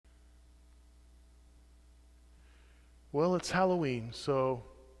Well, it's Halloween, so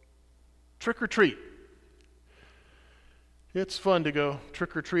trick or treat. It's fun to go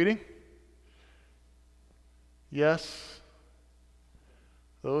trick or treating. Yes,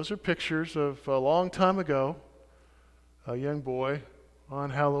 those are pictures of a long time ago, a young boy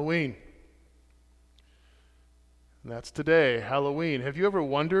on Halloween. And that's today, Halloween. Have you ever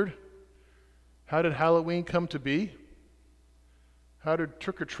wondered, how did Halloween come to be? How did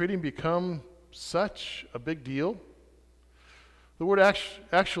trick or treating become such a big deal? The word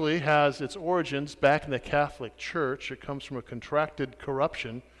actually has its origins back in the Catholic Church. It comes from a contracted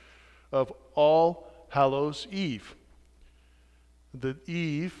corruption of All Hallows Eve, the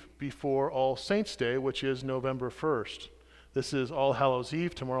eve before All Saints' Day, which is November 1st. This is All Hallows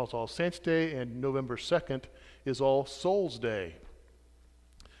Eve, tomorrow's All Saints' Day, and November 2nd is All Souls' Day.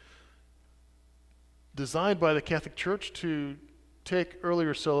 Designed by the Catholic Church to take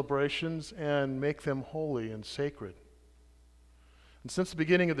earlier celebrations and make them holy and sacred. And since the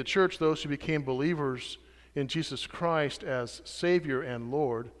beginning of the church, those who became believers in Jesus Christ as Savior and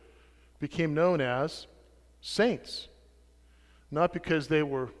Lord became known as saints. Not because they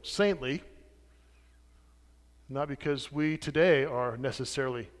were saintly, not because we today are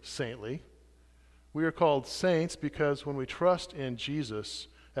necessarily saintly. We are called saints because when we trust in Jesus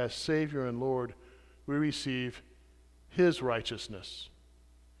as Savior and Lord, we receive His righteousness.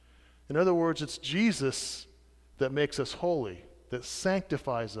 In other words, it's Jesus that makes us holy, that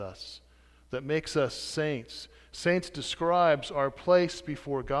sanctifies us, that makes us saints. Saints describes our place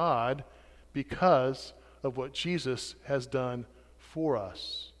before God because of what Jesus has done for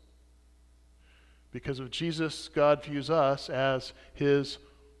us. Because of Jesus, God views us as His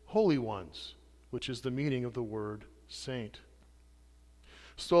holy ones, which is the meaning of the word saint.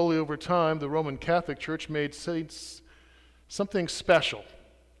 Slowly over time, the Roman Catholic Church made saints something special.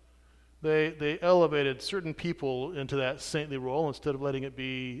 They elevated certain people into that saintly role instead of letting it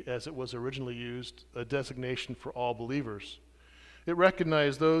be, as it was originally used, a designation for all believers. It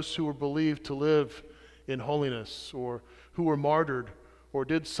recognized those who were believed to live in holiness, or who were martyred, or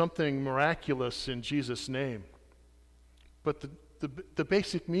did something miraculous in Jesus' name. But the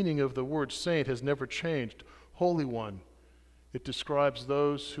basic meaning of the word saint has never changed. Holy One. It describes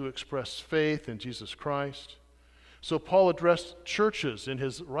those who express faith in Jesus Christ. So Paul addressed churches in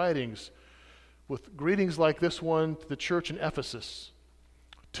his writings with greetings like this one to the church in Ephesus,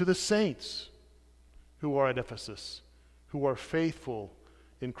 to the saints who are at Ephesus, who are faithful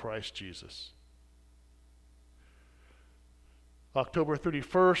in Christ Jesus. October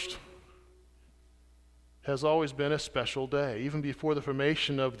 31st has always been a special day. Even before the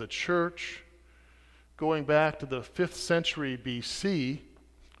formation of the church, going back to the 5th century BC,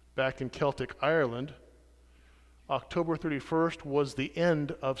 back in Celtic Ireland, October 31st was the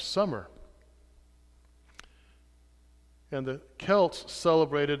end of summer. And the Celts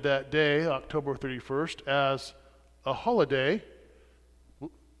celebrated that day, October 31st, as a holiday,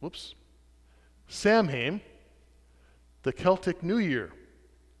 Samhain, the Celtic New Year.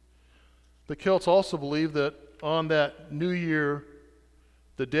 The Celts also believed that on that New Year,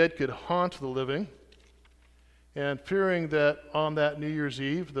 the dead could haunt the living, and fearing that on that New Year's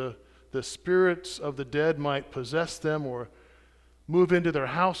Eve, the spirits of the dead might possess them or move into their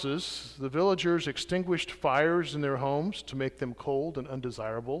houses, the villagers extinguished fires in their homes to make them cold and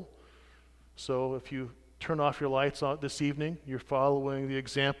undesirable. So if you turn off your lights this evening, you're following the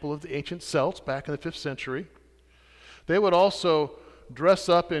example of the ancient Celts back in the 5th century. They would also dress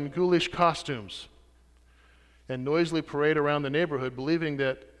up in ghoulish costumes and noisily parade around the neighborhood, believing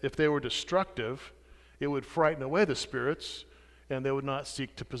that if they were destructive, it would frighten away the spirits and they would not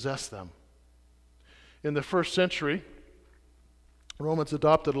seek to possess them. In the 1st century, Romans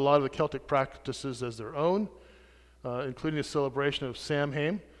adopted a lot of the Celtic practices as their own, including the celebration of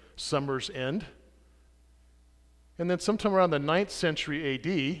Samhain, summer's end. And then sometime around the 9th century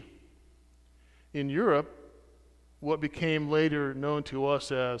AD, in Europe, what became later known to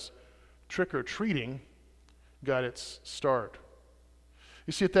us as trick-or-treating got its start.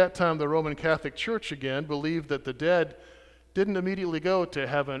 You see, at that time, the Roman Catholic Church again believed that the dead didn't immediately go to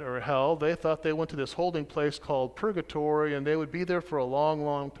heaven or hell. They thought they went to this holding place called purgatory, and they would be there for a long,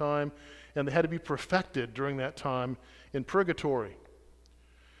 long time, and they had to be perfected during that time in purgatory.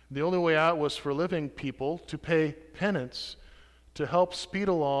 The only way out was for living people to pay penance to help speed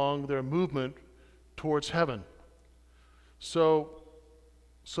along their movement towards heaven. So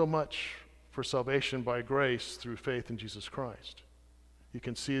much for salvation by grace through faith in Jesus Christ. You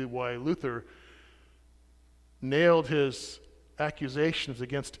can see why Luther nailed his accusations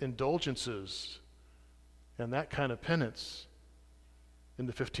against indulgences and that kind of penance in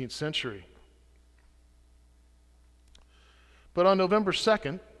the 15th century. But on November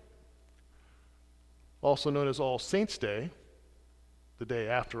 2nd, also known as All Saints' Day, the day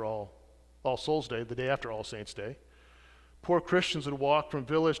after All Souls' Day, the day after All Saints' Day, poor Christians would walk from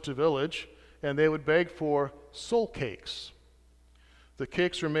village to village, and they would beg for soul cakes. The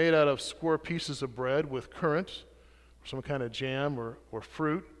cakes were made out of square pieces of bread with currant, or some kind of jam or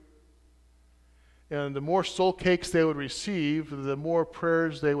fruit. And the more soul cakes they would receive, the more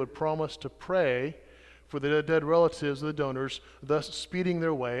prayers they would promise to pray for the dead relatives of the donors, thus speeding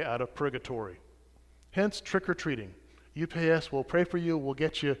their way out of purgatory. Hence, trick-or-treating. You pay us, we'll pray for you, we'll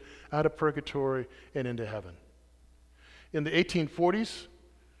get you out of purgatory and into heaven. In the 1840s,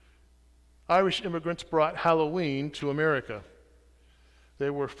 Irish immigrants brought Halloween to America. They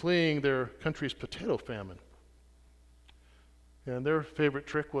were fleeing their country's potato famine. And their favorite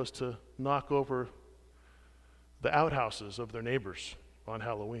trick was to knock over the outhouses of their neighbors on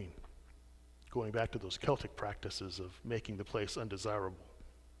Halloween, going back to those Celtic practices of making the place undesirable.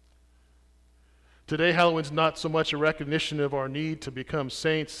 Today, Halloween's not so much a recognition of our need to become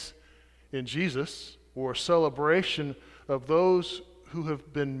saints in Jesus or a celebration of those who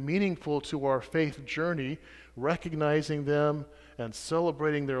have been meaningful to our faith journey, recognizing them and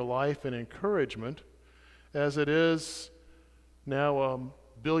celebrating their life and encouragement, as it is now a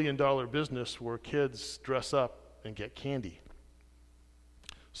billion-dollar business where kids dress up and get candy.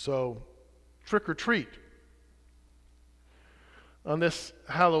 So, trick or treat. On this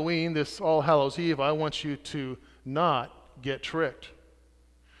Halloween, this All Hallows Eve, I want you to not get tricked.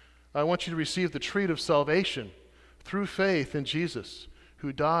 I want you to receive the treat of salvation through faith in Jesus,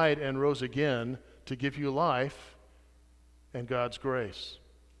 who died and rose again to give you life and God's grace.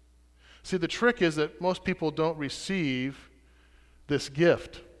 See, the trick is that most people don't receive this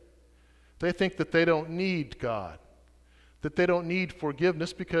gift. They think that they don't need God, that they don't need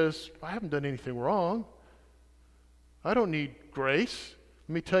forgiveness because I haven't done anything wrong. I don't need grace.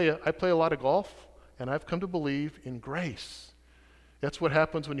 Let me tell you, I play a lot of golf, and I've come to believe in grace. That's what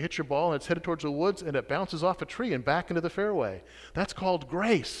happens when you hit your ball and it's headed towards the woods and it bounces off a tree and back into the fairway. That's called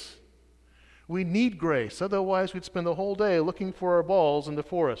grace. We need grace. Otherwise, we'd spend the whole day looking for our balls in the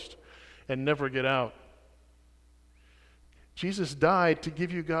forest and never get out. Jesus died to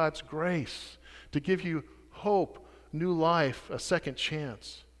give you God's grace, to give you hope, new life, a second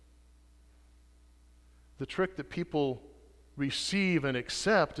chance. The trick that people receive and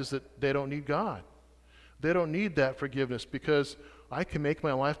accept is that they don't need God. They don't need that forgiveness because I can make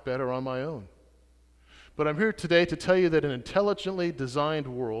my life better on my own. But I'm here today to tell you that in an intelligently designed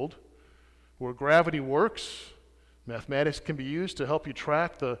world where gravity works, mathematics can be used to help you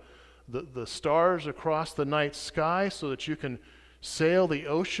track the stars across the night sky so that you can sail the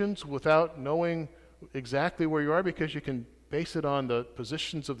oceans without knowing exactly where you are because you can base it on the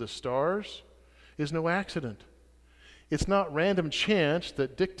positions of the stars, is no accident. It's not random chance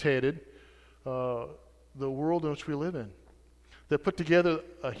that dictated the world in which we live in, that put together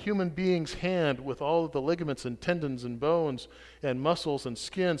a human being's hand with all of the ligaments and tendons and bones and muscles and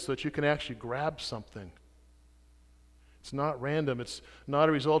skin so that you can actually grab something. It's not random. It's not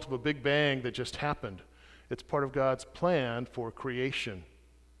a result of a big bang that just happened. It's part of God's plan for creation.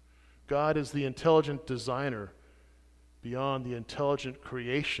 God is the intelligent designer beyond the intelligent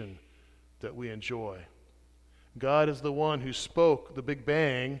creation that we enjoy. God is the one who spoke the Big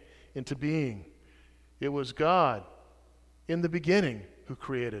Bang into being. It was God in the beginning who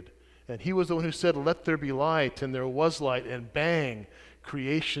created. And he was the one who said, "Let there be light," and there was light, and bang,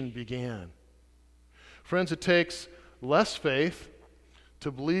 creation began. Friends, it takes less faith to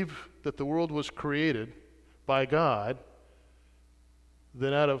believe that the world was created by God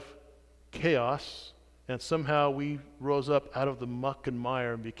than out of chaos, and somehow we rose up out of the muck and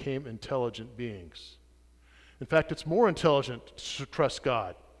mire and became intelligent beings. In fact, it's more intelligent to trust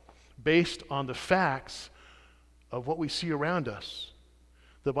God based on the facts of what we see around us.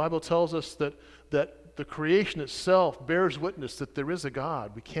 The Bible tells us that the creation itself bears witness that there is a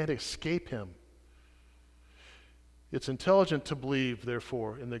God. We can't escape him. It's intelligent to believe,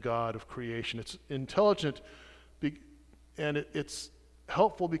 therefore, in the God of creation. It's intelligent and it's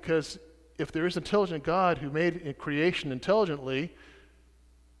helpful because if there is an intelligent God who made creation intelligently,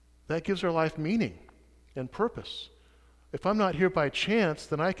 that gives our life meaning and purpose. If I'm not here by chance,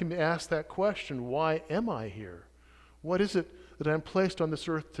 then I can ask that question, why am I here? What is it that I'm placed on this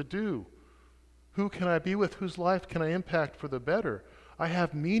earth to do? Who can I be with? Whose life can I impact for the better? I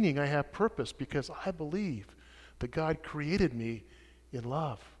have meaning, I have purpose because I believe that God created me in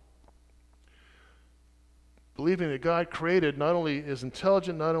love. Believing that God created not only is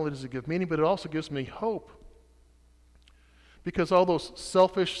intelligent, not only does it give meaning, but it also gives me hope. Because all those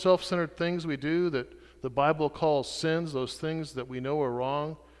selfish, self-centered things we do that the Bible calls sins, those things that we know are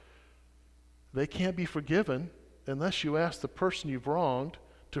wrong, they can't be forgiven unless you ask the person you've wronged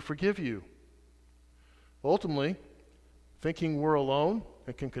to forgive you. Ultimately, thinking we're alone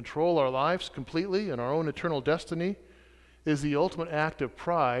and can control our lives completely and our own eternal destiny is the ultimate act of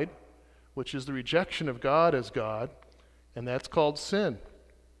pride, which is the rejection of God as God, and that's called sin.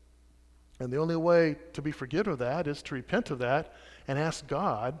 And the only way to be forgiven of that is to repent of that and ask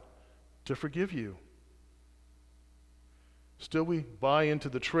God to forgive you. Still, we buy into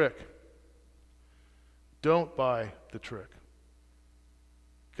the trick. Don't buy the trick.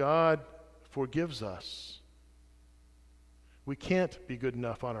 God forgives us. We can't be good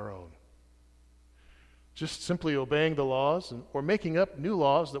enough on our own. Just simply obeying the laws or making up new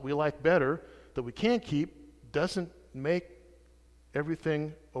laws that we like better, that we can't keep, doesn't make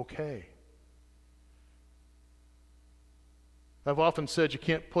everything okay. I've often said you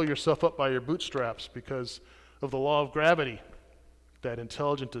can't pull yourself up by your bootstraps because of the law of gravity, that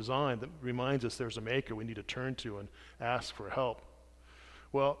intelligent design that reminds us there's a maker we need to turn to and ask for help.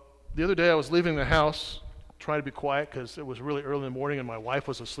 Well, the other day I was leaving the house, trying to be quiet because it was really early in the morning and my wife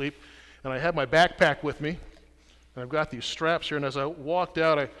was asleep, and I had my backpack with me, and I've got these straps here, and as I walked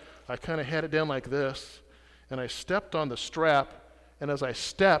out, I kind of had it down like this, and I stepped on the strap, and as I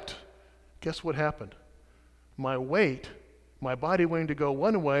stepped, guess what happened? My weight, my body wanting to go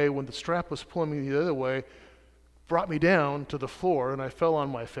one way when the strap was pulling me the other way, brought me down to the floor, and I fell on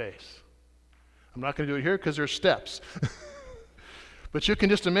my face. I'm not going to do it here because there's steps. But you can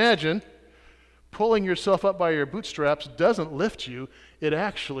just imagine pulling yourself up by your bootstraps doesn't lift you, it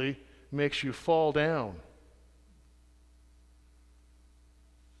actually makes you fall down.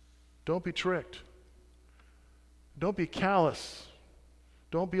 Don't be tricked. Don't be callous.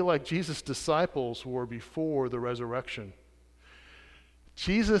 Don't be like Jesus' disciples were before the resurrection.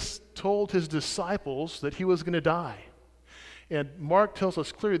 Jesus told his disciples that he was going to die. And Mark tells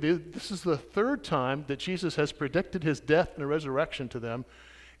us clearly this is the third time that Jesus has predicted his death and resurrection to them.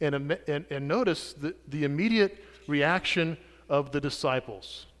 And notice the immediate reaction of the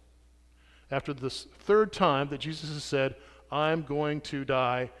disciples. After this third time that Jesus has said, I'm going to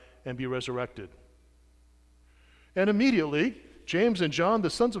die and be resurrected. And immediately, James and John, the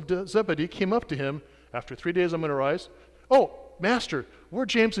sons of Zebedee, came up to him after 3 days I'm going to rise. Oh, Master, we're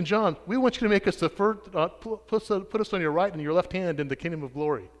James and John. We want you to make us the first, put us on your right and your left hand in the kingdom of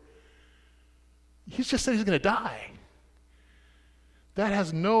glory. He's just said he's going to die. That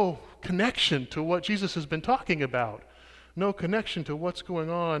has no connection to what Jesus has been talking about. No connection to what's going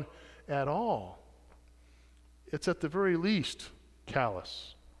on at all. It's at the very least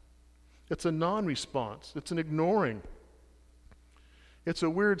callous. It's a non-response. It's an ignoring. It's a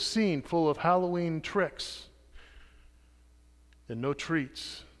weird scene full of Halloween tricks and no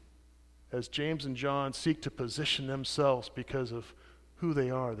treats as James and John seek to position themselves because of who they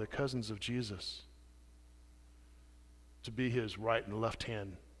are, the cousins of Jesus, to be his right and left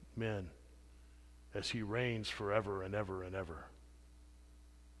hand men as he reigns forever and ever and ever.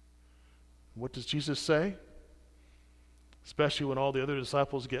 What does Jesus say? Especially when all the other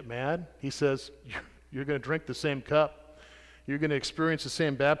disciples get mad, he says, you're going to drink the same cup. You're going to experience the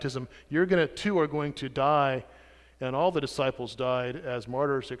same baptism. You're going to, too, are going to die. And all the disciples died as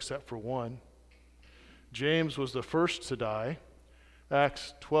martyrs except for one. James was the first to die.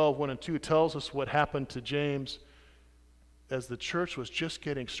 Acts 12, 1 and 2 tells us what happened to James as the church was just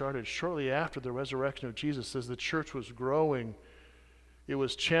getting started. Shortly after the resurrection of Jesus, as the church was growing, it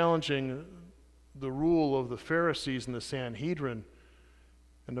was challenging the rule of the Pharisees and the Sanhedrin.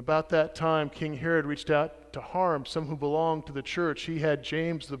 And about that time, King Herod reached out to harm some who belonged to the church. He had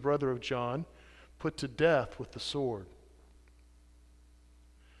James, the brother of John, put to death with the sword.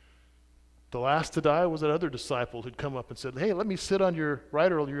 The last to die was that other disciple who'd come up and said, hey, let me sit on your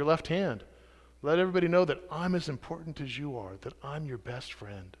right or your left hand. Let everybody know that I'm as important as you are, that I'm your best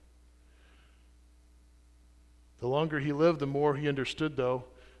friend. The longer he lived, the more he understood, though,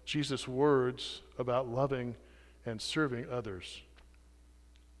 Jesus' words about loving and serving others.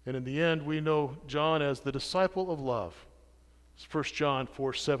 And in the end, we know John as the disciple of love. 1 John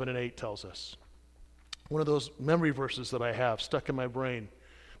 4, 7 and 8 tells us. One of those memory verses that I have stuck in my brain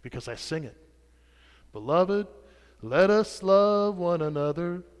because I sing it. Beloved, let us love one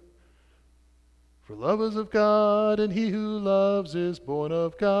another. For love is of God, and he who loves is born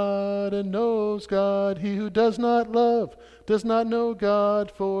of God and knows God. He who does not love does not know God,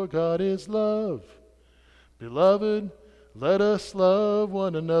 for God is love. Beloved, let us love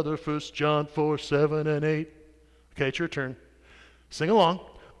one another. 1 John 4, 7 and 8. Okay, it's your turn. Sing along.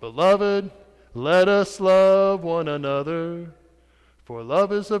 Beloved, let us love one another. For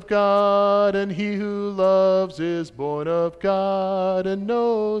love is of God, and he who loves is born of God and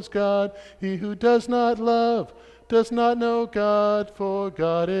knows God. He who does not love does not know God, for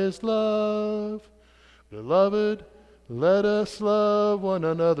God is love. Beloved, let us love one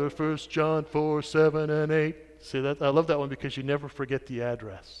another. 1 John 4, 7 and 8. See that? I love that one because you never forget the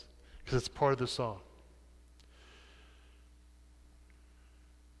address, because it's part of the song.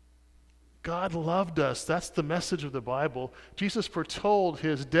 God loved us. That's the message of the Bible. Jesus foretold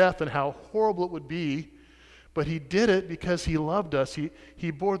his death and how horrible it would be, but he did it because he loved us. He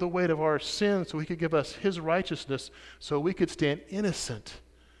bore the weight of our sins so he could give us his righteousness so we could stand innocent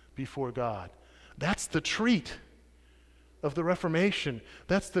before God. That's the treat of the Reformation.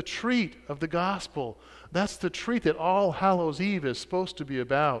 That's the treat of the gospel. That's the treat that All Hallows Eve is supposed to be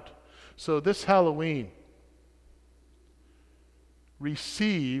about. So this Halloween,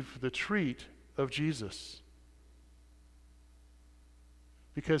 receive the treat of Jesus,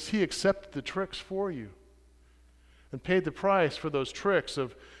 because he accepted the tricks for you and paid the price for those tricks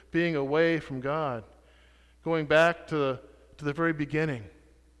of being away from God. Going back to the very beginning,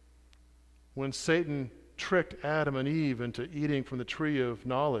 when Satan tricked Adam and Eve into eating from the tree of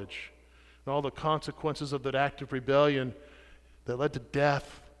knowledge, and all the consequences of that act of rebellion that led to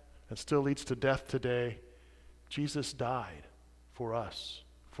death and still leads to death today, Jesus died for us,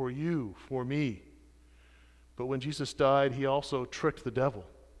 for you, for me. But when Jesus died, he also tricked the devil.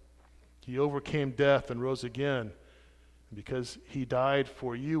 He overcame death and rose again. And because he died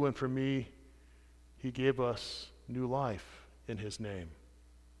for you and for me, he gave us new life in his name.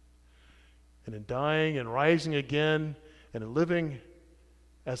 And in dying and rising again and in living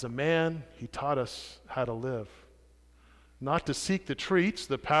as a man, he taught us how to live. Not to seek the treats,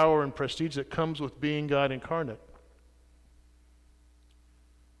 the power and prestige that comes with being God incarnate.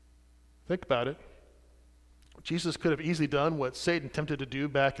 Think about it. Jesus could have easily done what Satan tempted to do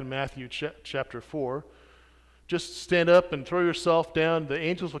back in Matthew chapter 4. Just stand up and throw yourself down. The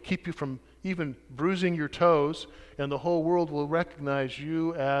angels will keep you from even bruising your toes, and the whole world will recognize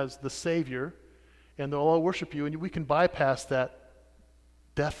you as the Savior, and they'll all worship you, and we can bypass that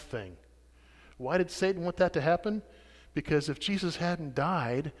death thing. Why did Satan want that to happen? Because if Jesus hadn't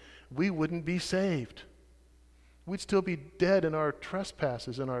died, we wouldn't be saved. We'd still be dead in our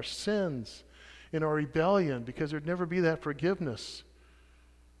trespasses, in our sins, in our rebellion, because there'd never be that forgiveness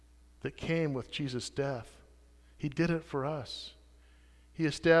that came with Jesus' death. He did it for us. He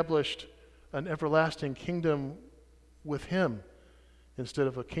established an everlasting kingdom with him instead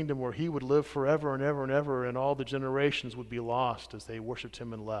of a kingdom where he would live forever and ever and ever, and all the generations would be lost as they worshiped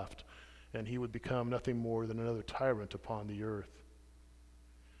him and left, and he would become nothing more than another tyrant upon the earth.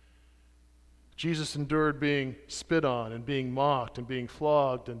 Jesus endured being spit on and being mocked and being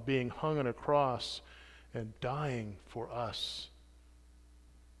flogged and being hung on a cross and dying for us.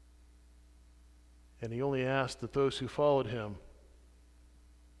 And he only asked that those who followed him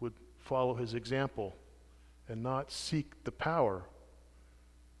would follow his example and not seek the power,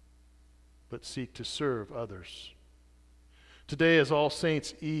 but seek to serve others. Today, as All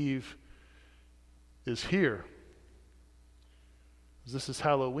Saints' Eve is here, this is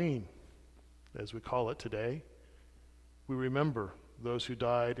Halloween, as we call it today, we remember those who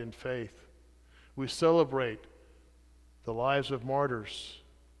died in faith. We celebrate the lives of martyrs,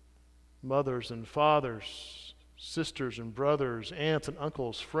 mothers and fathers, sisters and brothers, aunts and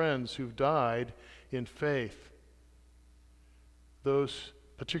uncles, friends who've died in faith. Those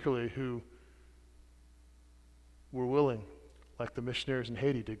particularly who were willing, like the missionaries in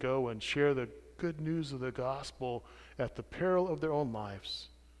Haiti, to go and share the good news of the gospel at the peril of their own lives,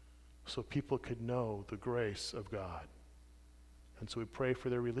 so people could know the grace of God. And so we pray for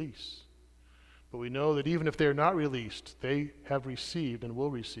their release. But we know that even if they are not released, they have received and will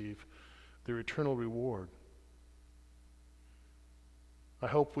receive their eternal reward. I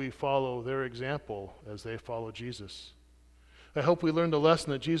hope we follow their example as they follow Jesus. I hope we learn the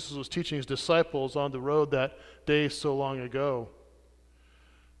lesson that Jesus was teaching his disciples on the road that day so long ago,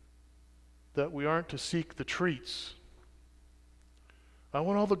 that we aren't to seek the treats. I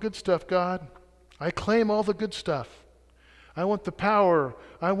want all the good stuff, God. I claim all the good stuff. I want the power.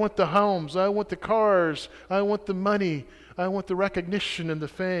 I want the homes. I want the cars. I want the money. I want the recognition and the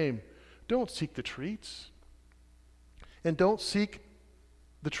fame. Don't seek the treats. And don't seek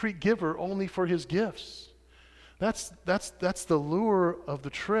the treat giver only for his gifts. That's the lure of the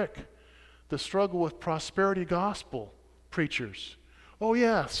trick, the struggle with prosperity gospel preachers. Oh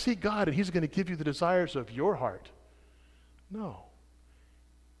yeah, seek God and he's going to give you the desires of your heart. No.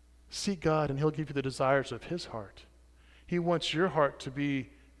 Seek God and he'll give you the desires of his heart. He wants your heart to be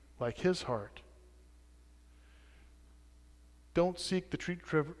like his heart. Don't seek the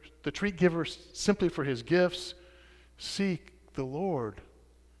treat giver simply for his gifts. Seek the Lord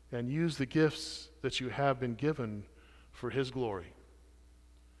and use the gifts that you have been given for his glory.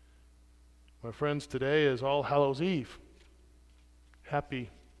 My friends, today is All Hallows Eve. Happy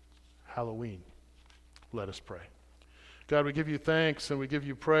Halloween. Let us pray. God, we give you thanks and we give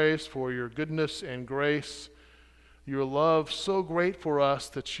you praise for your goodness and grace, your love so great for us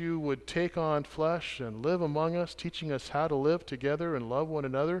that you would take on flesh and live among us, teaching us how to live together and love one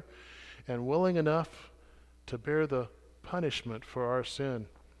another, and willing enough to bear the punishment for our sin,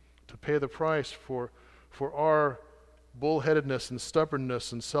 to pay the price for our bullheadedness and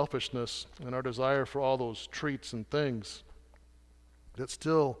stubbornness and selfishness and our desire for all those treats and things that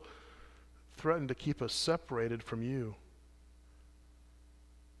still threaten to keep us separated from you.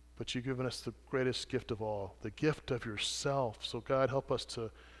 But you've given us the greatest gift of all, the gift of yourself. So God, help us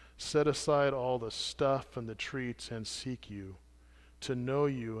to set aside all the stuff and the treats and seek you, to know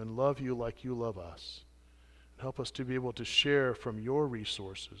you and love you like you love us. And help us to be able to share from your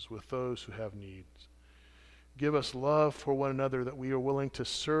resources with those who have needs. Give us love for one another, that we are willing to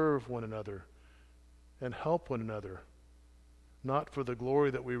serve one another and help one another, not for the glory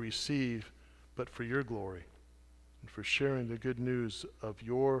that we receive, but for your glory, and for sharing the good news of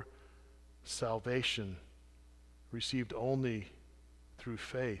your salvation received only through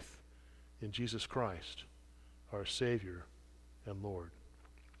faith in Jesus Christ, our Savior and Lord.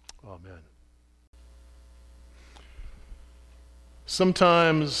 Amen.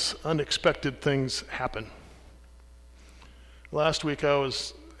 Sometimes unexpected things happen. Last week I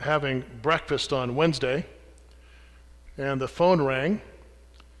was having breakfast on Wednesday, and the phone rang,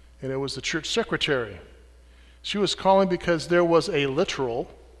 and it was the church secretary. She was calling because there was a literal,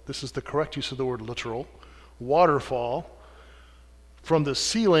 this is the correct use of the word literal, waterfall from the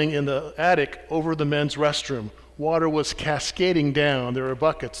ceiling in the attic over the men's restroom. Water was cascading down. There were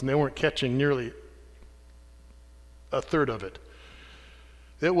buckets, and they weren't catching nearly a third of it.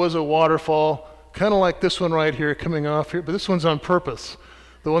 It was a waterfall, kind of like this one right here coming off here, but this one's on purpose.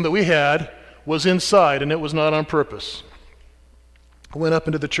 The one that we had was inside, and it was not on purpose. I went up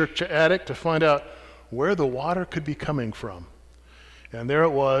into the church attic to find out where the water could be coming from. And there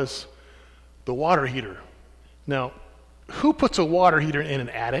it was, the water heater. Now, who puts a water heater in an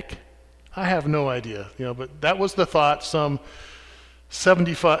attic? I have no idea, but that was the thought some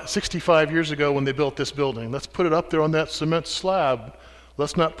 65 years ago when they built this building. Let's put it up there on that cement slab.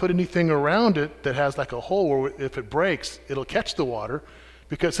 Let's not put anything around it that has like a hole where if it breaks, it'll catch the water,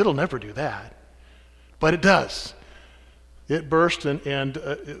 because it'll never do that. But it does. It burst and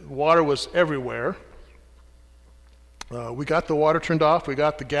water was everywhere. We got the water turned off. We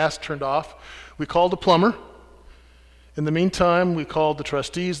got the gas turned off. We called a plumber. In the meantime, we called the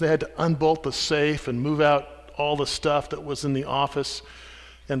trustees. They had to unbolt the safe and move out all the stuff that was in the office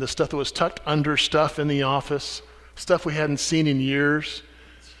and the stuff that was tucked under stuff in the office, stuff we hadn't seen in years,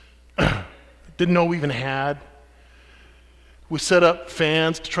 didn't know we even had. We set up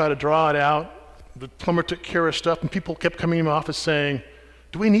fans to try to draw it out. The plumber took care of stuff, and people kept coming in the office saying,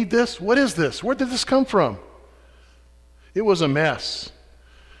 "Do we need this? What is this? Where did this come from?" It was a mess,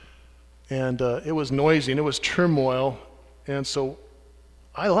 and it was noisy, and it was turmoil, and so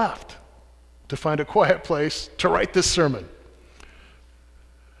I left to find a quiet place to write this sermon.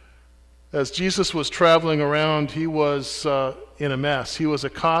 As Jesus was traveling around, he was in a mess. He was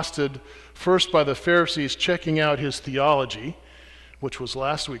accosted first by the Pharisees checking out his theology, which was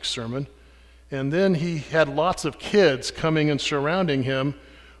last week's sermon, and then he had lots of kids coming and surrounding him,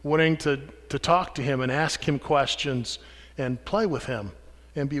 wanting to talk to him and ask him questions and play with him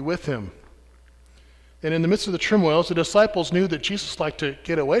and be with him. And in the midst of the turmoil, the disciples knew that Jesus liked to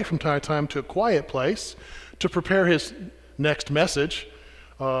get away from time to time to a quiet place to prepare his next message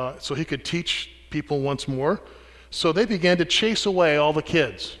so he could teach people once more. So they began to chase away all the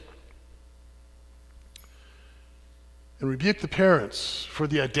kids and rebuke the parents for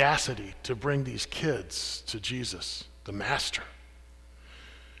the audacity to bring these kids to Jesus, the Master.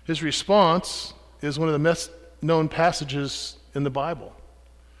 His response is one of the best known passages in the Bible,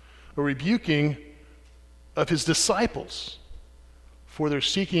 a rebuking of his disciples for their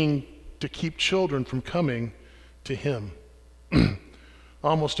seeking to keep children from coming to him.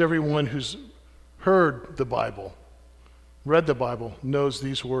 Almost everyone who's heard the Bible, read the Bible, knows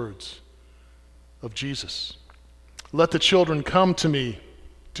these words of Jesus. "Let the children come to me,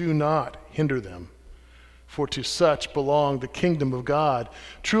 do not hinder them, for to such belong the kingdom of God.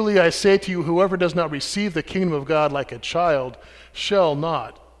 Truly I say to you, whoever does not receive the kingdom of God like a child shall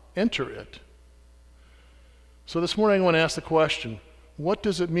not enter it." So this morning I want to ask the question, what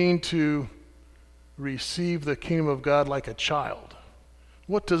does it mean to receive the kingdom of God like a child.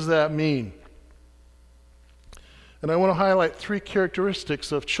 What does that mean? And I want to highlight 3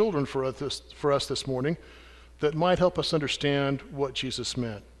 characteristics of children for us this morning that might help us understand what Jesus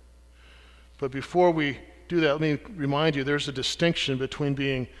meant. But before we do that, let me remind you there's a distinction between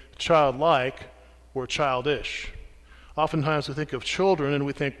being childlike or childish. Oftentimes we think of children and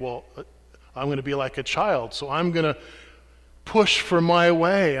we think, well, I'm going to be like a child, so I'm going to push for my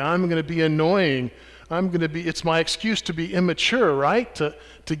way. I'm going to be annoying. It's my excuse to be immature, right?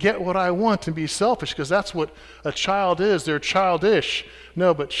 To get what I want and be selfish, because that's what a child is. They're childish.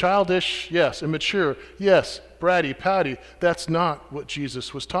 No, but childish, yes. Immature, yes. Bratty, pouty. That's not what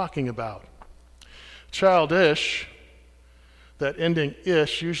Jesus was talking about. Childish, that ending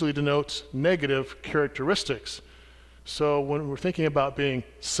ish, usually denotes negative characteristics. So when we're thinking about being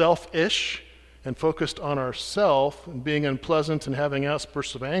selfish and focused on ourself and being unpleasant and having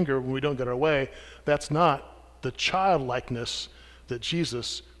outbursts of anger when we don't get our way, that's not the childlikeness that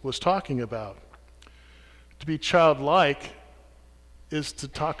Jesus was talking about. To be childlike is to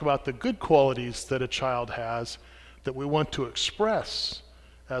talk about the good qualities that a child has that we want to express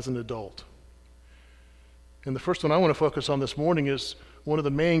as an adult. And the first one I want to focus on this morning is one of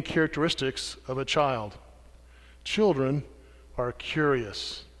the main characteristics of a child. Children are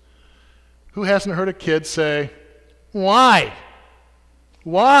curious. Who hasn't heard a kid say, "Why?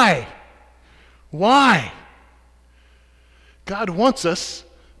 Why? Why?" God wants us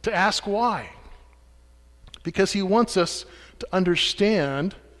to ask why, because he wants us to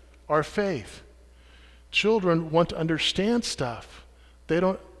understand our faith. Children want to understand stuff. They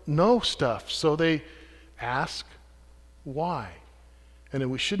don't know stuff, so they ask why. And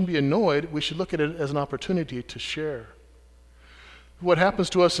we shouldn't be annoyed. We should look at it as an opportunity to share. What happens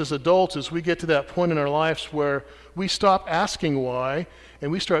to us as adults is we get to that point in our lives where we stop asking why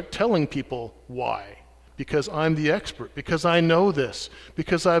and we start telling people why. Because I'm the expert, because I know this,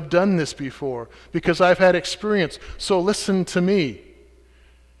 because I've done this before, because I've had experience, so listen to me.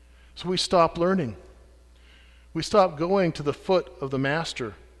 So we stop learning. We stop going to the foot of the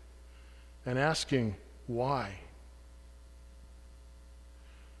master and asking why.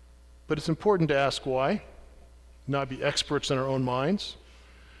 But it's important to ask why, not be experts in our own minds.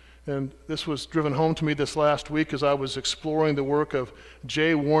 And this was driven home to me this last week as I was exploring the work of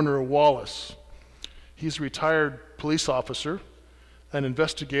J. Warner Wallace. He's a retired police officer, an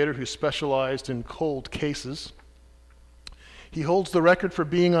investigator who specialized in cold cases. He holds the record for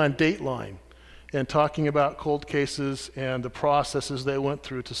being on Dateline and talking about cold cases and the processes they went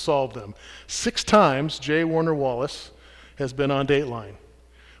through to solve them. 6 times J. Warner Wallace has been on Dateline.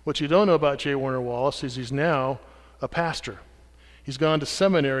 What you don't know about J. Warner Wallace is he's now a pastor. He's gone to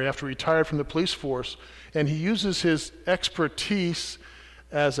seminary after retired from the police force, and he uses his expertise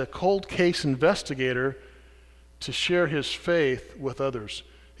as a cold case investigator to share his faith with others.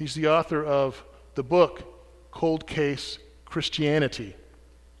 He's the author of the book, Cold Case Christianity.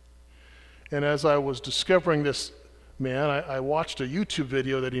 And as I was discovering this man, I watched a YouTube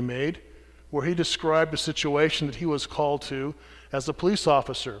video that he made where he described a situation that he was called to as a police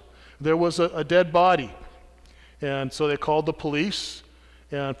officer. There was a dead body, and so they called the police,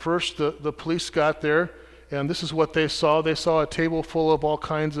 and first the police got there, and this is what they saw. They saw a table full of all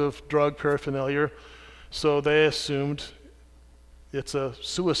kinds of drug paraphernalia, so they assumed it's a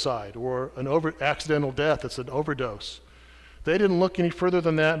suicide or an accidental death. It's an overdose. They didn't look any further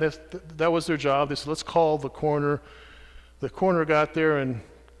than that. That was their job. They said, let's call the coroner. The coroner got there and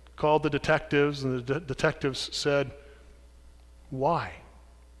called the detectives, and the detectives said, why?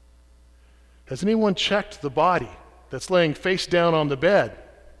 Has anyone checked the body that's laying face down on the bed?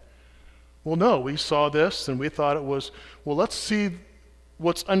 Well, no, we saw this and we thought it was, well, let's see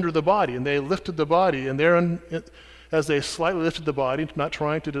what's under the body. And they lifted the body, and as they slightly lifted the body, not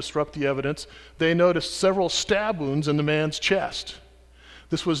trying to disrupt the evidence, they noticed several stab wounds in the man's chest.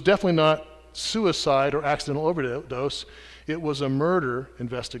 This was definitely not suicide or accidental overdose. It was a murder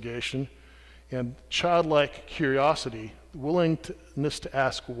investigation, and childlike curiosity, willingness to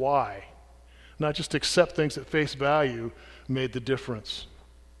ask why, not just accept things at face value, made the difference.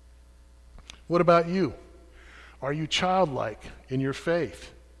 What about you? Are you childlike in your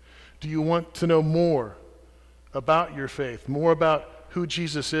faith? Do you want to know more about your faith, more about who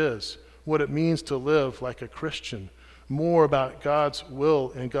Jesus is, what it means to live like a Christian, more about God's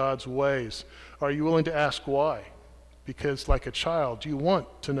will and God's ways? Are you willing to ask why? Because like a child, you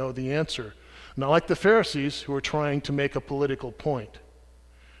want to know the answer. Not like the Pharisees who are trying to make a political point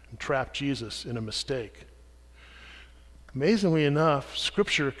and trap Jesus in a mistake. Amazingly enough,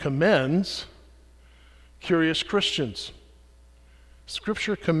 Scripture commends curious Christians.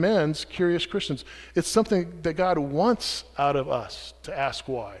 Scripture commends curious Christians. It's something that God wants out of us to ask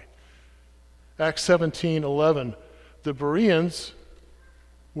why. Acts 17:11, the Bereans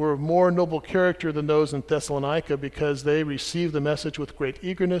were of more noble character than those in Thessalonica because they received the message with great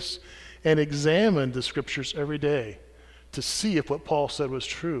eagerness and examined the Scriptures every day to see if what Paul said was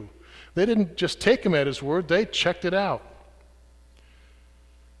true. They didn't just take him at his word, they checked it out.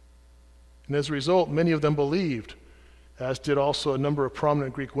 And as a result, many of them believed, as did also a number of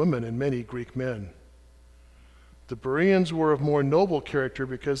prominent Greek women and many Greek men. The Bereans were of more noble character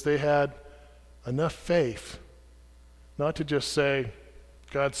because they had enough faith not to just say,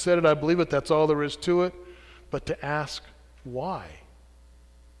 God said it, I believe it, that's all there is to it, but to ask why.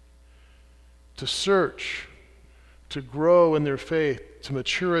 To search, to grow in their faith to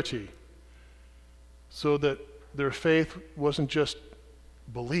maturity, so that their faith wasn't just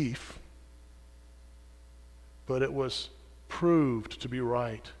belief, but it was proved to be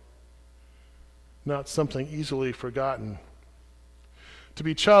right, not something easily forgotten. To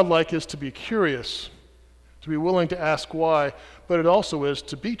be childlike is to be curious, to be willing to ask why, but it also is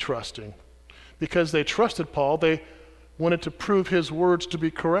to be trusting. Because they trusted Paul, they wanted to prove his words to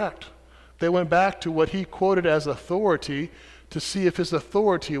be correct. They went back to what he quoted as authority to see if his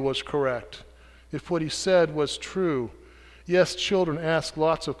authority was correct, if what he said was true. Yes, children ask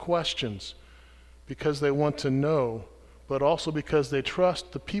lots of questions because they want to know, but also because they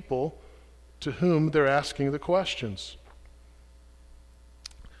trust the people to whom they're asking the questions.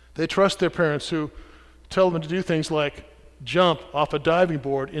 They trust their parents who tell them to do things like jump off a diving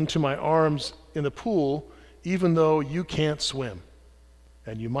board into my arms in the pool, even though you can't swim,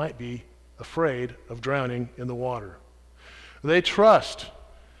 and you might be afraid of drowning in the water. They trust,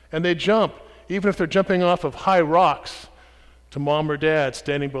 and they jump, even if they're jumping off of high rocks to mom or dad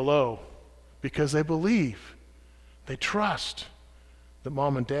standing below, because they believe, they trust that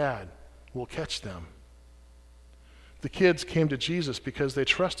mom and dad will catch them. The kids came to Jesus because they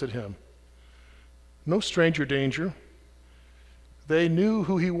trusted him. No stranger danger. They knew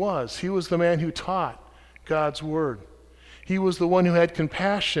who he was. He was the man who taught God's word. He was the one who had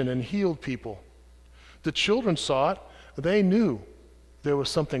compassion and healed people. The children saw it. They knew there was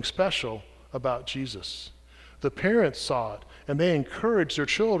something special about Jesus. The parents saw it, and they encouraged their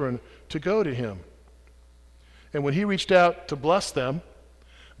children to go to him. And when he reached out to bless them,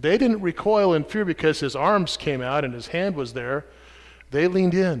 they didn't recoil in fear because his arms came out and his hand was there. They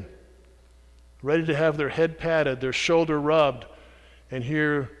leaned in, ready to have their head patted, their shoulder rubbed, and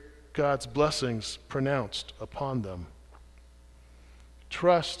hear God's blessings pronounced upon them.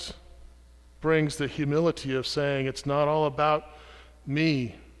 Trust brings the humility of saying, it's not all about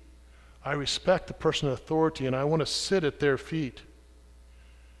me. I respect the person of authority, and I want to sit at their feet.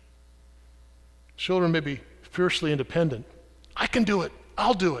 Children may be fiercely independent. I can do it.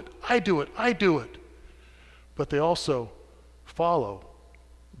 I'll do it. I do it. I do it. But they also follow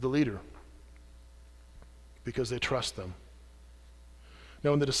the leader because they trust them.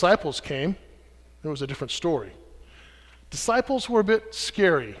 Now, when the disciples came, there was a different story. Disciples were a bit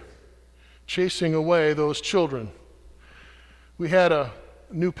scary, chasing away those children. We had a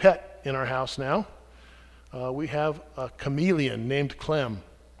new pet in our house now. We have a chameleon named Clem.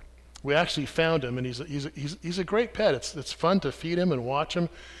 We actually found him, and he's a great pet. It's fun to feed him and watch him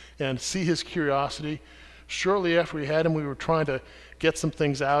and see his curiosity. Shortly after we had him, we were trying to get some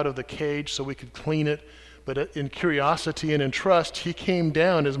things out of the cage so we could clean it. But in curiosity and in trust, he came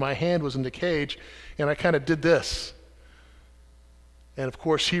down as my hand was in the cage, and I kind of did this. And of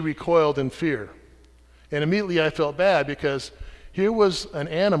course, he recoiled in fear. And immediately I felt bad because here was an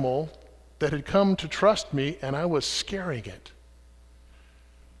animal that had come to trust me, and I was scaring it.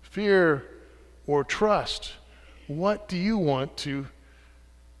 Fear or trust, what do you want to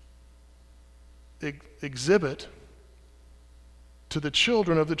exhibit to the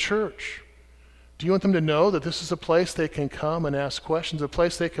children of the church? Do you want them to know that this is a place they can come and ask questions, a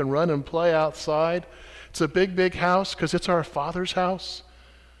place they can run and play outside? It's a big, big house because it's our Father's house.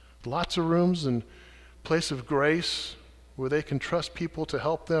 Lots of rooms and place of grace where they can trust people to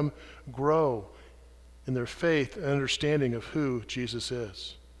help them grow in their faith and understanding of who Jesus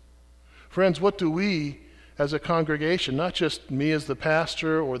is. Friends, what do we as a congregation, not just me as the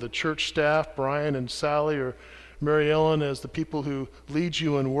pastor or the church staff, Brian and Sally or Mary Ellen as the people who lead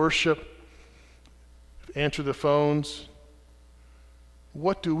you in worship, answer the phones,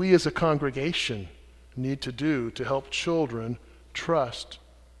 what do we as a congregation need to do to help children trust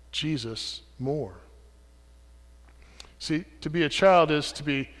Jesus more? See, to be a child is to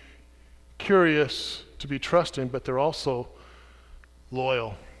be curious, to be trusting, but they're also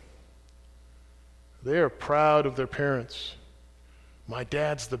loyal. They are proud of their parents. My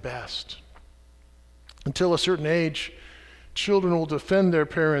dad's the best. Until a certain age, children will defend their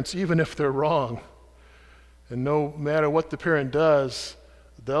parents even if they're wrong. And no matter what the parent does,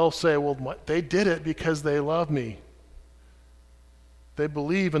 they'll say, well, they did it because they love me. They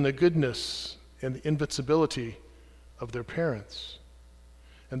believe in the goodness and the invincibility of their parents.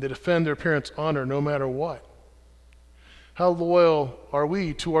 And they defend their parents' honor no matter what. How loyal are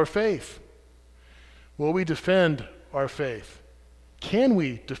we to our faith? Will we defend our faith? Can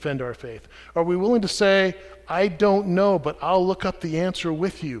we defend our faith? Are we willing to say, I don't know, but I'll look up the answer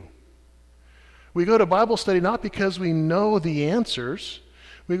with you? We go to Bible study not because we know the answers.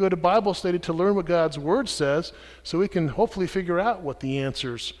 We go to Bible study to learn what God's Word says so we can hopefully figure out what the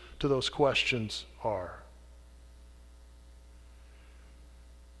answers to those questions are.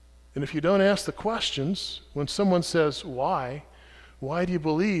 And if you don't ask the questions, when someone says, why do you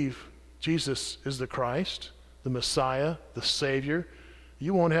believe Jesus is the Christ, the Messiah, the Savior?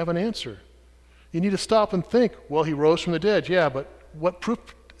 You won't have an answer. You need to stop and think, well, he rose from the dead. Yeah, but what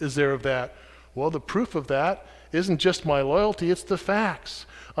proof is there of that? Well, the proof of that isn't just my loyalty, it's the facts.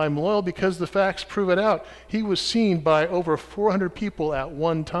 I'm loyal because the facts prove it out. He was seen by over 400 people at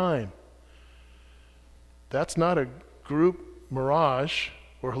one time. That's not a group mirage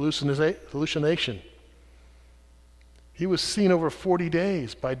or hallucination. He was seen over 40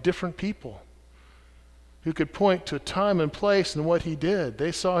 days by different people who could point to time and place and what he did.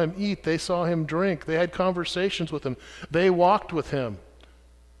 They saw him eat, they saw him drink, they had conversations with him, they walked with him.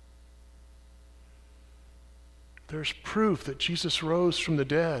 There's proof that Jesus rose from the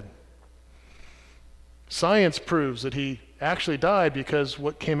dead. Science proves that he actually died because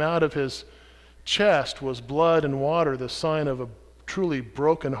what came out of his chest was blood and water, the sign of a truly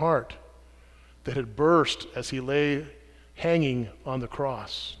broken heart that had burst as he lay hanging on the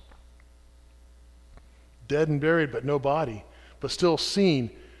cross. Dead and buried, but no body, but still seen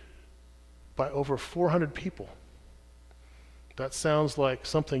by over 400 people. That sounds like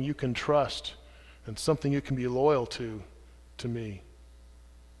something you can trust and something you can be loyal to me.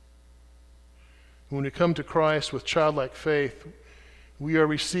 When we come to Christ with childlike faith, we are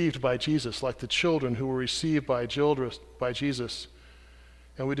received by Jesus, like the children who were received by Jesus.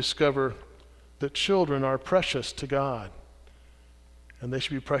 And we discover that children are precious to God, and they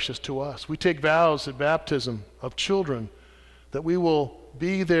should be precious to us. We take vows at baptism of children that we will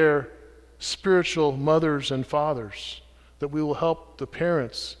be their spiritual mothers and fathers, that we will help the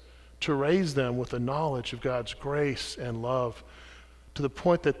parents to raise them with the knowledge of God's grace and love, to the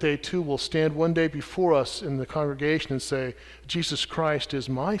point that they too will stand one day before us in the congregation and say, Jesus Christ is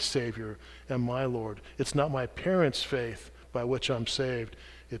my Savior and my Lord. It's not my parents' faith by which I'm saved.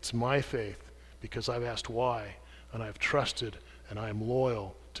 It's my faith because I've asked why, and I've trusted, and I am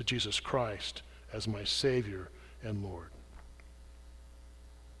loyal to Jesus Christ as my Savior and Lord.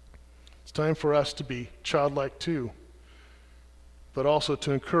 It's time for us to be childlike too, but also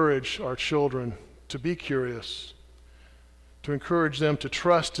to encourage our children to be curious, to encourage them to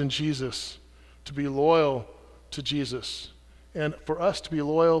trust in Jesus, to be loyal to Jesus, and for us to be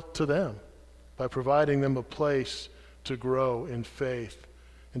loyal to them by providing them a place to grow in faith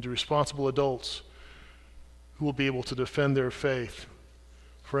into responsible adults who will be able to defend their faith.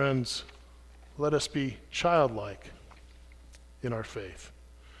 Friends, let us be childlike in our faith.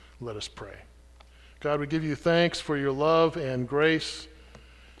 Let us pray. God, we give you thanks for your love and grace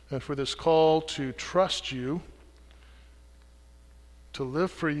and for this call to trust you, to live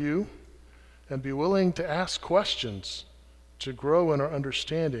for you, and be willing to ask questions to grow in our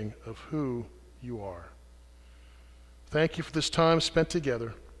understanding of who you are. Thank you for this time spent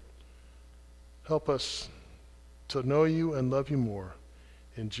together. Help us to know you and love you more.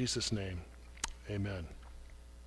 In Jesus' name, amen.